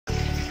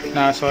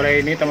Nah,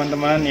 sore ini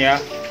teman-teman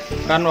ya,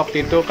 kan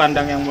waktu itu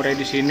kandang yang Murai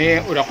di sini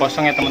udah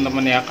kosong ya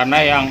teman-teman ya, karena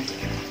yang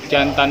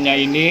jantannya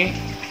ini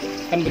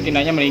kan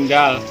betinanya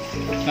meninggal.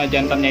 Nah,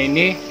 jantannya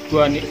ini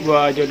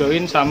gua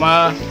jodohin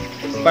sama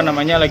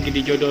lagi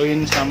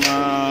dijodohin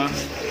sama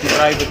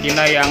Murai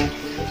betina yang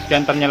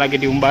jantannya lagi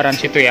di umbaran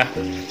situ ya.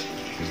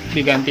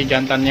 Diganti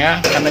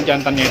jantannya karena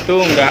jantannya itu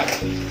nggak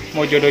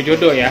mau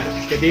jodoh-jodoh ya.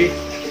 Jadi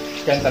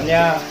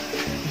jantannya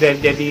udah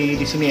jadi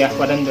di sini ya,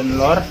 badan dan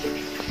lor.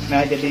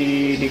 Nah,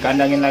 jadi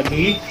dikandangin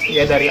lagi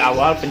ya dari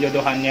awal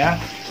penjodohannya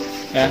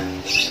ya.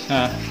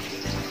 Nah,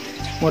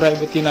 Murai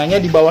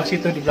betinanya di bawah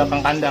situ di belakang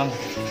kandang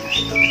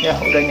ya,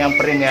 udah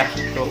nyamperin ya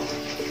tuh.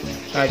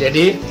 Nah,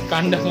 jadi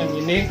kandang yang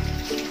ini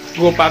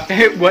gue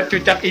pakai buat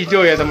cucak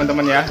hijau ya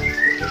teman-teman ya.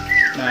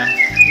 Nah,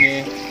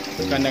 ini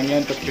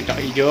kandangnya untuk cucak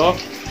hijau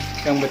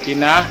yang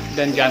betina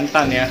dan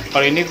jantan ya.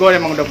 Kalau ini gue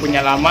emang udah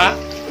punya lama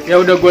ya,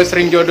 udah gue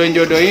sering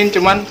jodohin,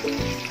 cuman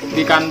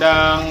di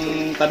kandang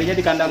tadinya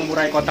di kandang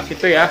Murai kotak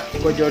itu ya,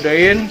 gue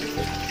jodohin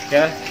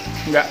ya,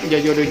 nggak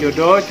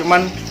jodoh-jodoh,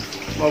 cuman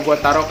mau gue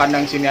taruh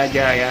kandang sini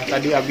aja ya.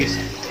 Tadi habis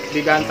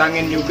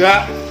digantangin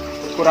juga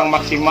kurang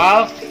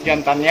maksimal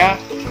jantannya.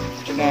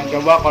 Nah,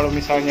 coba kalau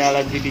misalnya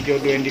lagi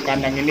dijodohin di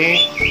kandang ini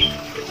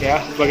ya,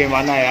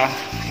 bagaimana ya.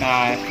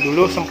 Nah,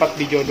 dulu sempat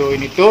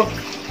dijodohin itu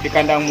di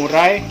kandang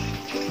Murai,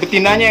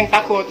 betinanya yang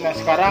takut. Nah,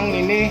 sekarang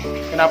ini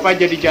kenapa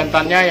jadi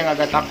jantannya yang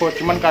agak takut,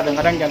 cuman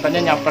kadang-kadang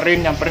jantannya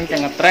nyamperin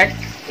kayak ngetrek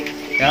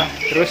ya,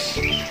 terus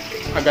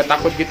agak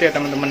takut gitu ya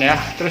teman-teman ya.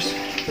 Terus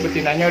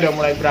betinanya udah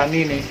mulai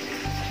berani nih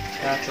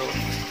ya tuh.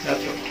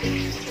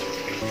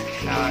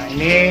 Nah,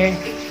 ini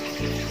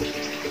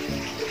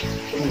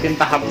mungkin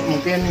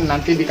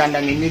nanti di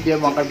kandang ini dia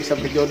bakal bisa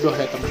berjodoh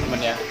ya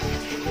teman-teman ya.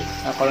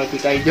 Nah, kalau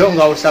cucak hijau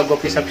nggak usah gue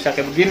pisah-pisah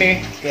kayak begini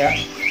ya,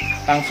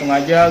 langsung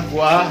aja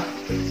gue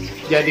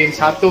jadiin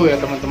satu ya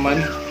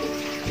teman-teman.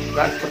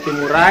 Nggak seperti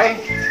Murai,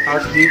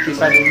 harus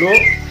dipisah dulu,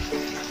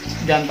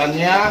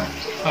 jantannya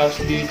harus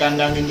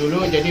dikandangin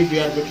dulu, jadi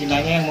biar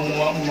betinanya yang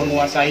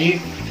menguasai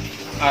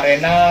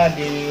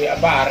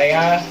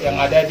area yang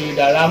ada di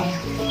dalam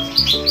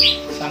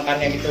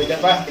sangkarnya gitu aja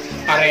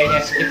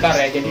areanya sekitar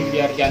ya. Jadi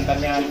biar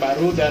jantannya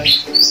baru dan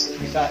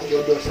bisa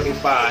jodoh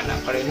serupa. Nah,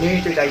 kalau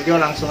ini cucak hijau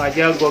langsung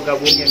aja gue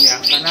gabungin ya,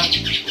 karena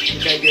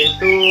cucak hijau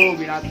itu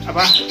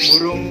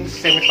burung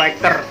semi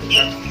fighter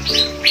ya,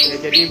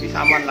 jadi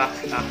bisa aman lah.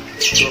 Nah,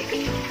 tuh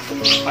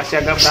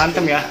masih agak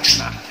berantem ya.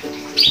 Nah,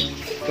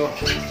 tuh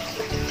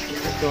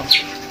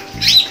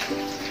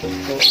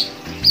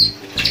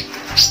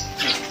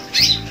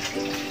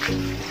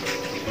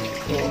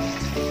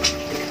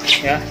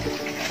ya.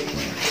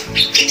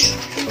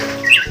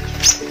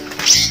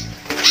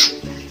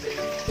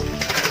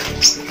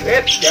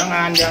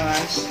 Jangan.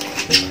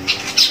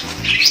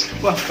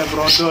 Wah,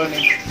 terbrodol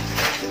nih.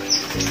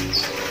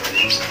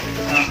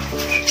 Nah,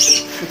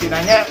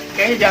 betinanya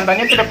kayaknya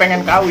jantannya tuh udah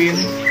pengen kawin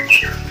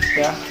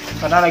ya,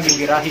 karena lagi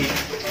birahi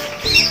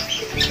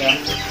ya.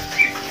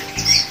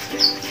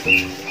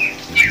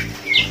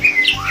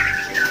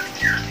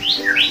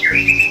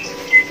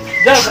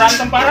 Jal,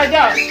 berantem parah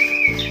Jal,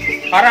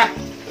 parah.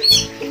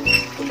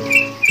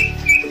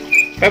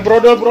 Kayak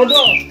brodol.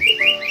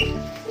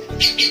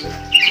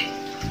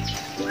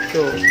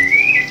 Tuh,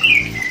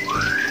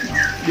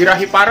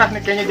 birahi parah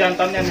nih kayaknya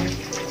jantannya nih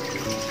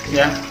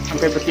ya,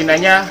 sampai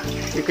betinanya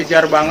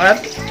dikejar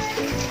banget,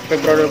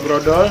 sampai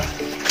brodol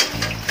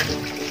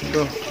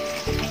tuh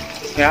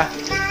ya.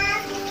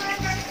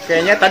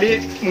 Kayaknya tadi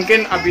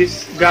mungkin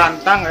abis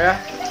gantang ya,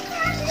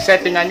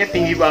 settingannya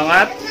tinggi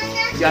banget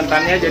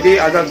jantannya,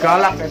 jadi agak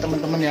galak ya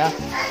teman-teman ya.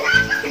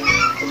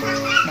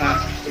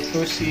 Nah,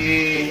 itu si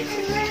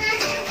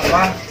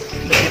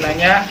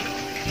betinanya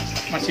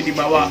masih di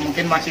bawah,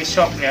 mungkin masih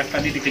shock ya,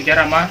 tadi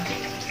dikejar sama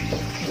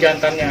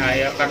jantannya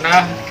ya,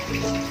 karena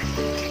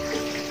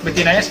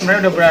betinanya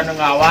sebenarnya udah berani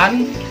ngelawan.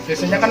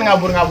 Biasanya kan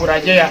ngabur-ngabur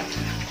aja ya.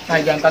 Nah,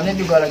 jantannya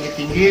juga lagi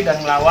tinggi dan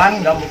ngelawan,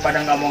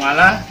 nggak mau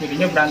ngalah,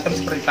 jadinya berantem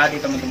seperti tadi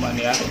teman-teman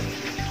ya.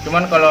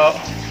 Cuman kalau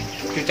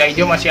cucak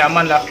hijau masih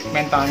aman lah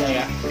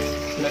mentalnya ya,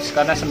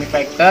 karena semi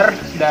fighter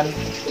dan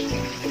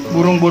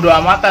burung bodo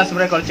amatan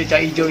sebenarnya kalau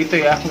cucak hijau itu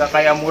ya, nggak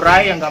kayak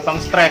Murai yang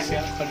gampang stres ya.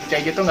 Kalau cucak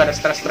hijau tuh nggak ada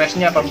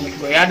stres-stresnya apa menurut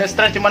gue ya, ada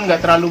stres cuman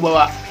nggak terlalu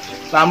bawa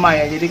lama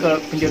ya. Jadi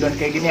kalau penjodohan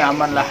kayak gini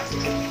aman lah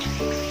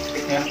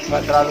ya,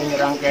 nggak terlalu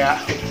nyerang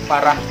kayak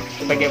parah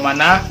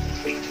bagaimana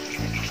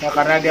ya,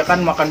 karena dia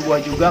kan makan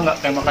buah juga, nggak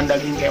kayak makan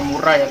daging kayak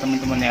Murai ya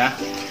teman-teman ya.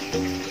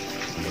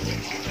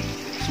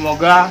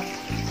 Semoga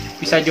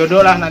bisa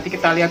jodoh lah, nanti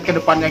kita lihat ke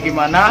depannya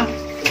gimana.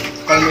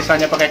 Kalau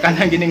misalnya pakai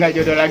kandang gini nggak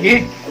jodoh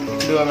lagi,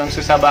 aduh memang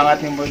susah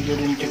banget nih buat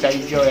jodohin cucak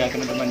hijau ya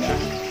teman-teman ya.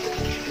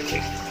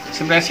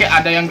 Sebenarnya sih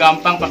ada yang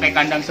gampang pakai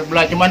kandang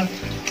sebelah, cuman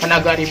kan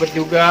agak ribet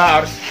juga,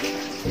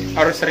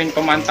 harus sering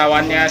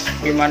pemantauannya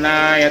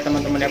gimana ya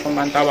teman-teman ya.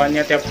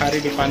 Pemantauannya tiap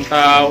hari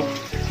dipantau,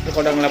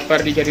 kalau udah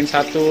ngeleper dijadiin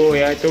satu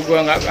ya, itu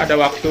gua nggak ada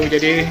waktu,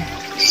 jadi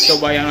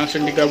coba yang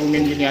langsung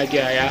digabungin gini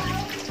aja ya.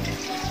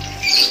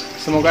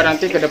 Semoga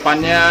nanti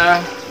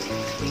kedepannya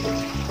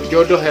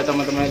jodoh ya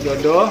teman-teman,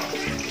 jodoh,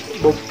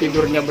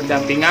 tidurnya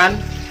berdampingan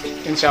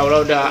insya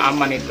Allah udah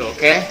aman itu.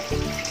 Oke,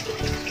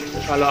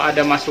 kalau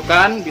ada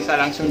masukan bisa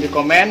langsung di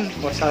komen.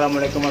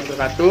 Wassalamualaikum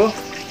warahmatullahi wabarakatuh.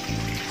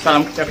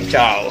 Salam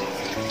kicau-kicau.